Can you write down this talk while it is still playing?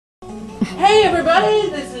Hey everybody,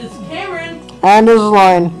 this is Cameron. And this is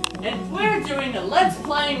Lion. And we're doing a Let's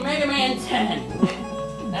Play Mega Man 10.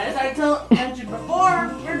 As I mentioned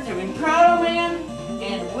before, we're doing Proto Man,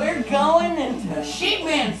 and we're going into Sheep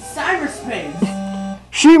Man cyberspace.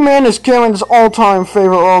 Sheep Man is Cameron's all-time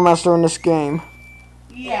favorite Rollmaster in this game.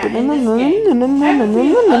 Yeah, in this game.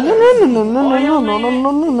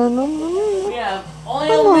 We have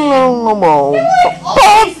Oil Man. You like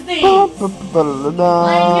all these things. You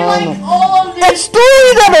like all of these. It's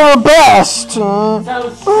three that are best. So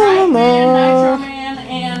Stripe Man, Nitro Man,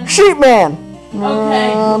 and Sheep Man. Okay.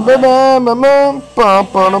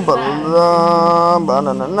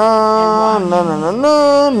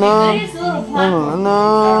 These little platforms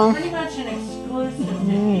are pretty much an exclusive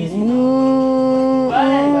to Easy Mode. But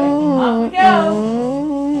anyway, off we go.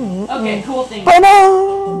 Okay, cool thing.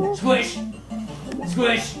 Squish!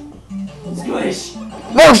 Squish! Squish!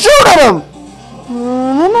 No, shoot at him!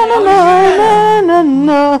 I'm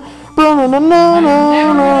never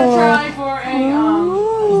gonna try for a,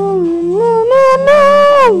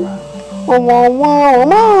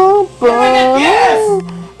 Yes!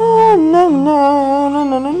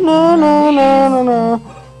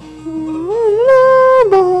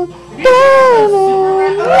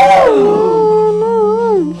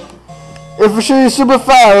 If she's super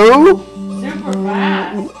fast, Super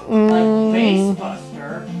fast, like Base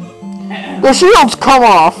Buster. the shields come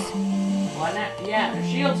off. Why not? Yeah, their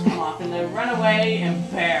shields come off and they run away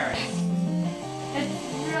embarrassed. It's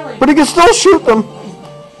really. But he can still shoot them.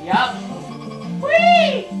 Yup.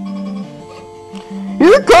 Whee!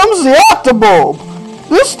 Here comes the Octobulb.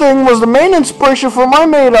 This thing was the main inspiration for my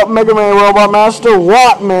made-up Mega Man Robot Master,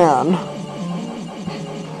 Wattman.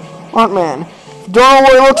 Wattman. Don't know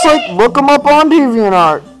what he looks like? Look him up on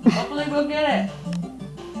DeviantArt. Hopefully we'll get it.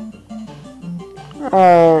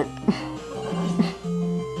 Alright.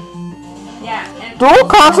 Yeah. And The whole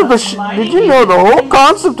concept of did you know the whole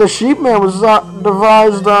concept of Sheepman was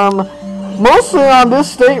devised mostly on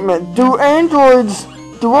this statement? Do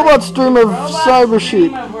robots dream of cyber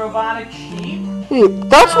sheep? Of robotic sheep? Yeah,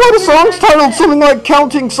 that's why the song's titled something like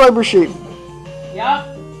Counting Cyber Sheep. Yup.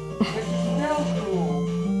 Which is real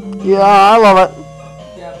cool. Yeah, I love it.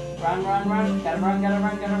 Yep. Run, run, run. Gotta run, gotta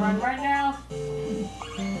run, gotta run right now.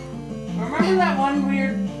 Remember that one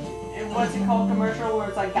weird, what's it called, commercial where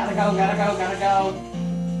it's like, gotta go, gotta go, gotta go?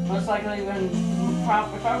 Most likely when, if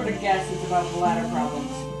I were to guess, it's about bladder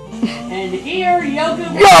problems. And here, Yoku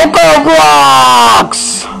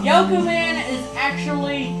Blocks! Yoku Man is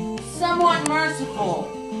actually somewhat merciful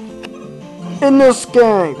In this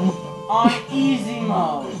game. on easy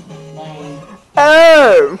mode. Lane.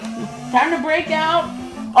 Oh! Time to break out.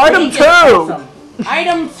 Item Make it 2! awesome.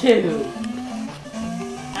 Item 2.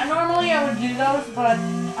 Now, normally I would do those, but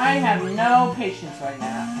I have no patience right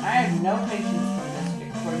now. I have no patience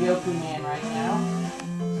for Yoku Man right now.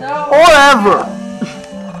 So. Or ever.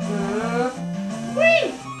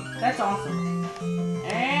 Whee! That's awesome.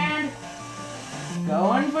 And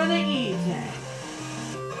going for the E-Tank.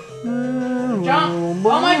 Jump!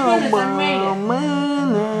 Oh my goodness, I made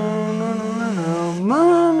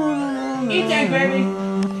it! E-Tank, baby!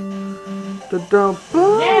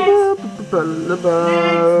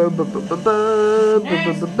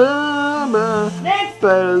 Next!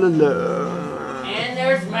 And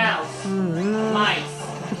there's Mouse. Mice.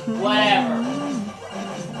 Whatever.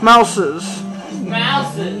 Mouses.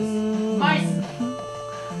 Mouses. Mice.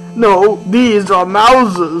 No, these are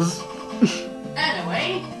mouses.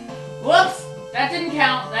 Anyway. Whoops! That didn't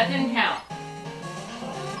count. That didn't count.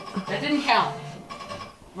 That didn't count.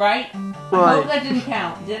 Right? I hope that didn't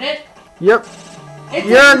count. Did it? Yep. It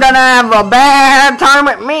You're gonna have a bad time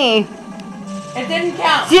with me. It didn't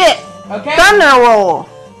count. Shit! Okay? Thunder roll!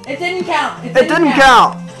 It didn't count. It didn't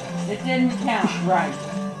count. It didn't count. Right.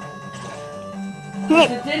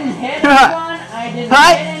 Shit! It didn't hit anyone. I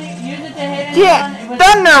didn't use it to hit anyone. It was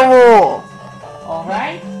Thunder roll!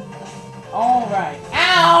 Alright? Alright.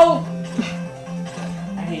 Ow!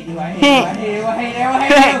 I hate you, I hate you, I hate you, I hate you, I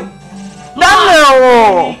hate you! Thunder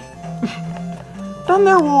roll!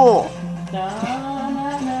 Thunder roll!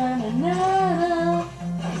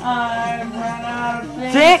 I've run out of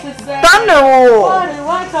things Sick to say. Thunder roll! What do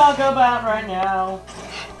I talk about right now?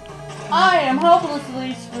 I am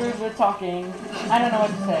hopelessly screwed with talking. I don't know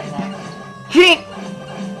what to say next. Shit!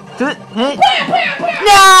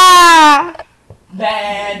 Nah!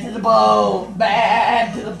 Bad to the bone!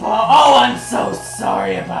 Bad to the bone! Oh, I'm so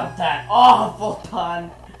sorry about that awful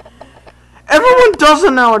pun. Everyone does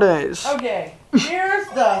it nowadays. Okay, here's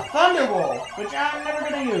the Thunderbolt, which I'm never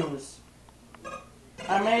gonna use.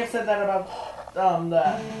 I may have said that about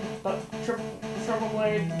the triple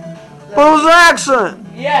blade But it was an accident.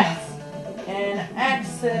 Yes, an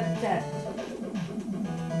accident.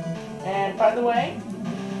 And by the way,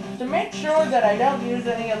 to make sure that I don't use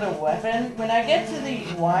any other weapon, when I get to the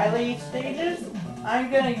Wily stages,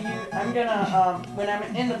 when I'm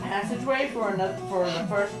in the passageway for the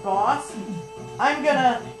first boss, I'm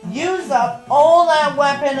gonna use up all that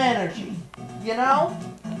weapon energy. You know?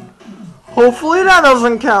 Hopefully that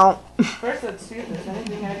doesn't count. First, let's see if there's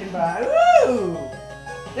anything I can buy. Ooh!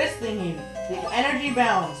 This thingy, the energy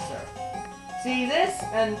balancer. See this,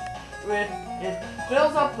 and it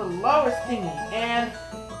fills up the lowest thingy, and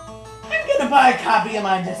I'm gonna buy a copy of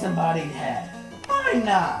my disembodied head. Why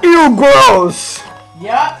not? Ew, gross.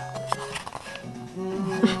 Yup.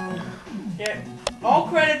 Yeah. All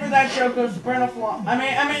credit for that joke goes to Brenofloss. No,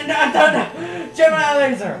 Gemini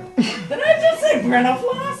Laser. Did I just say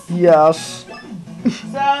Brenofloss? Yes.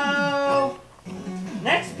 So,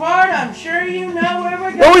 next part, I'm sure you know where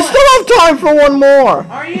we're going. But we still have time for one more.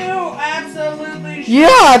 Are you absolutely sure?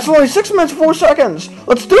 Yeah, it's only 6 minutes 4 seconds.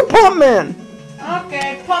 Let's do Pump Man.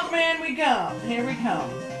 Okay, Pump Man, we come. Here we come.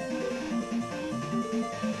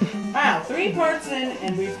 Wow, 3 parts in,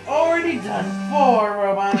 and we've already done 4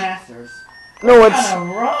 Robot Masters. No,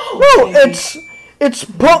 it's it's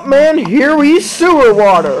Pump Man. Here we sewer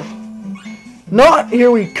water. Not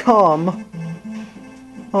here we come.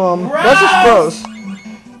 That's just gross.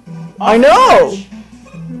 I know.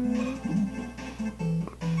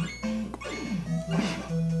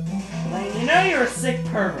 Lane, you know you're a sick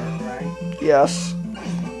pervert, right? Yes.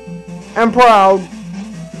 I'm proud.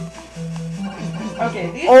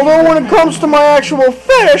 Okay. Although when it comes to my actual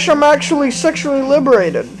fetish, I'm actually sexually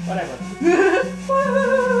liberated. Whatever. Woohoo!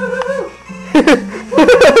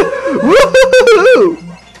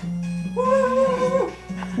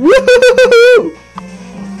 Woohoo!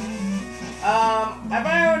 Have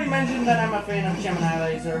I already mentioned that I'm a fan of Gemini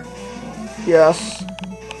Laser? Yes.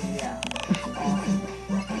 Yeah.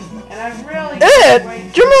 And I've really...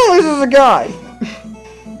 Gemini Laser's a guy.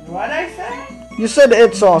 What'd I say? You said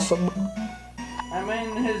it's awesome. I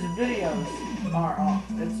mean, his videos are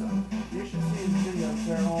awesome. You should see his videos,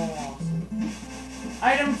 they're all awesome.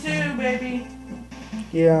 Item 2, baby!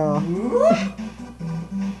 Yeah.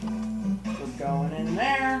 We're going in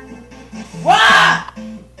there. Wah!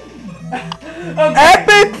 Okay.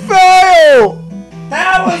 Epic fail!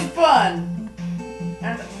 That was fun!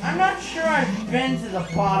 And I'm not sure I've been to the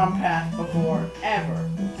bottom path before, ever.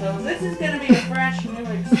 So this is gonna be a fresh new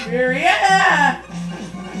experience!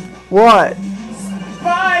 What?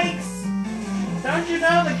 Spikes! Don't you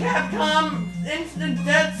know the Capcom instant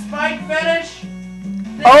death spike fetish?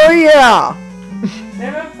 Oh yeah! They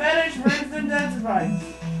have a fetish for instant death spikes.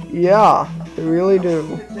 Yeah, they really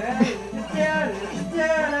do.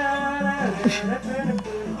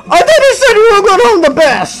 I thought you said you were gonna hum the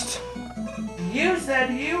best! You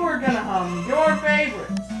said you were gonna hum your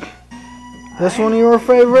favorites. This one of your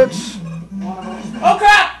favorites? Oh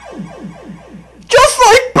crap! Just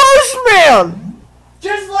like Burst Man!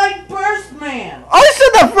 Just like Burst Man! I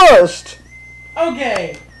said that first!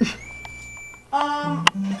 Okay.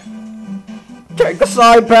 Take the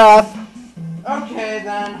side path. Okay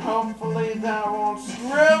then, hopefully that won't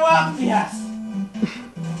screw up. Yes!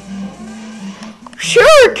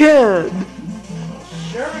 Shuriken!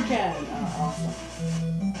 Shuriken! Awesome.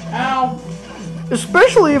 Ow!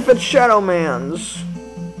 Especially if it's Shadow Man's.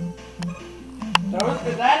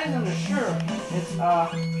 That isn't a shuriken, it's a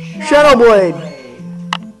Shadow Blade.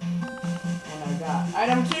 And I got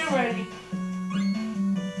item 2 ready.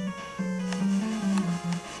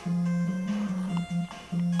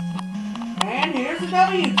 And here's a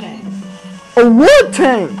W tank. A wood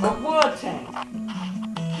tank! A wood tank.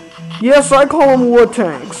 Yes, I call them wood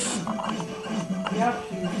tanks. Yep,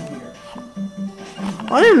 he's weird.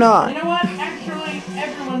 I am not. You know what? Actually,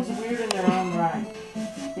 everyone's weird in their own right.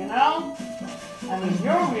 You know? I mean,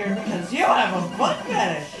 you're weird because you have a foot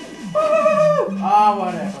fetish. Woo! Oh,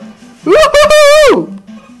 whatever. Woohoo!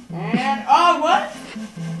 And, oh, what?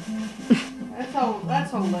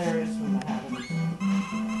 That's hilarious when that happens.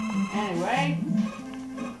 Anyway,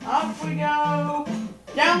 up we go.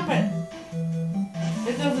 Down the pit.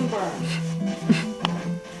 It doesn't burn.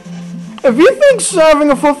 If you think having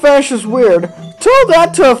a foot fetish is weird, tell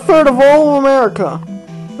that to 1/3 of all America.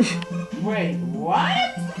 Wait,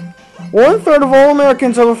 what? 1/3 of all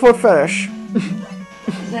Americans have a foot fetish.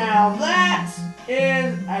 Now that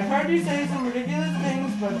is, I've heard you say some ridiculous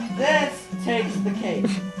things, but this takes the cake.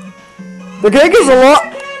 The cake is a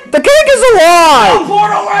lie. The cake is a lie! No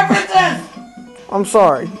portal references! I'm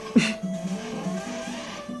sorry.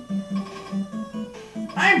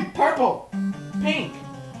 I'm purple. Pink.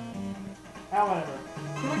 Oh, whatever.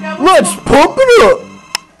 Here we go. Let's pump it up.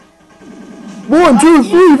 1, 2,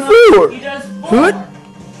 3, 4. He does 4. Hut.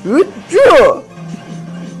 Hut. Yeah.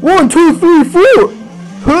 1, 2, 3, 4.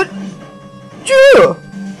 Hut. Yeah.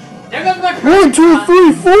 There goes my 1, 2,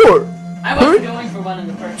 3, 4. I wasn't going for one in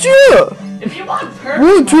the first. Yeah. If you want perfect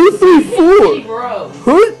 1, 2, 3, 4. gross.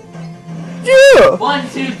 Hut. Yeah. 1,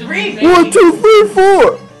 2, 3, baby. 1, 2, 3,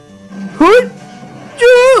 4. Hut.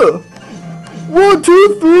 Yeah. 1,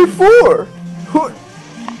 2, 3, 4. Hut.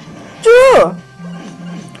 Yeah.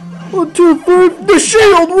 1, 2, 3. The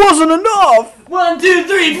shield wasn't enough. 1, 2,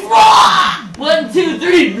 3, 4. 1, 2,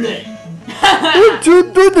 3, bleh. 1,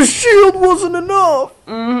 2, 3. The shield wasn't enough.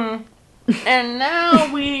 And now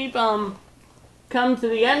we've come to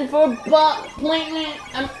the end for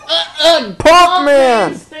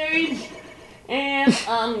Pop-Man stage. And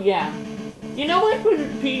yeah. You know what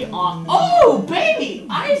would be on? Oh, baby,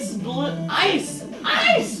 ice,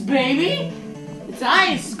 baby. It's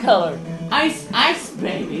ice colored. Ice,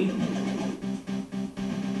 baby.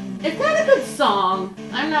 Is that a good song?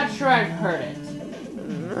 I'm not sure I've heard it.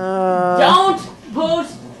 Don't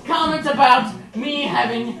post comments about me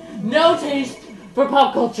having no taste for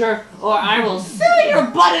pop culture, or I will sue your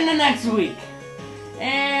butt in the next week.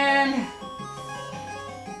 And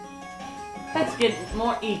let's get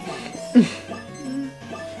more e-coins.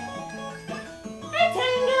 Hi,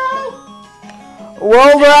 Tango.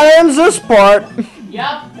 Well, that ends this part.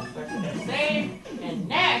 Yup, we're gonna save, and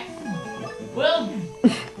next,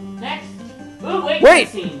 wait.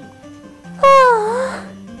 Scene.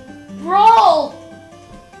 Roll!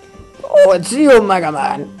 Oh, it's you, Mega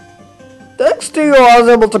Man. Thanks to you, I was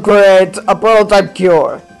able to create a prototype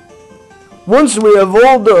cure. Once we have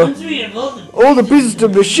all the pieces to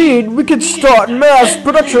the machine, we can start mass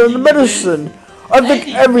production of the medicine. I think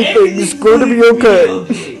everything's going to be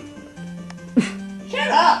okay. Shut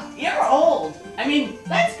up! You're old. I mean,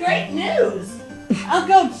 that's great news. I'll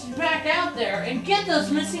go back out there and get those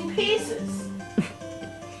missing pieces.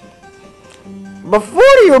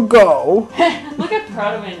 Before you go... Look at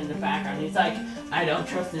Proto Man in the background. He's like, I don't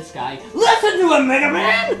trust this guy. Listen to him, Mega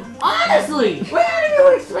Man! Honestly, where do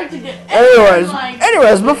you expect to get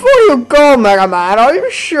Anyways, before you go, Mega Man, are you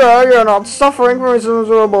sure you're not suffering from some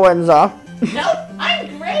influenza? Nope,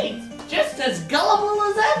 I'm great. Just as gullible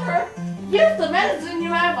as ever. Use the medicine you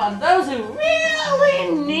have on those who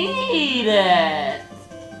really need it.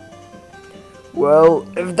 Well,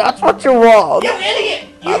 if that's what you want... You idiot!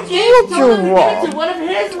 You That's can't what tell you him to give want. it to one of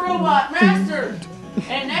his robot masters.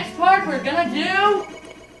 And next part we're gonna do...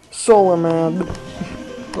 Solar Man.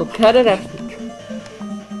 We'll cut it up.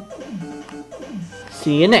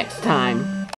 See you next time.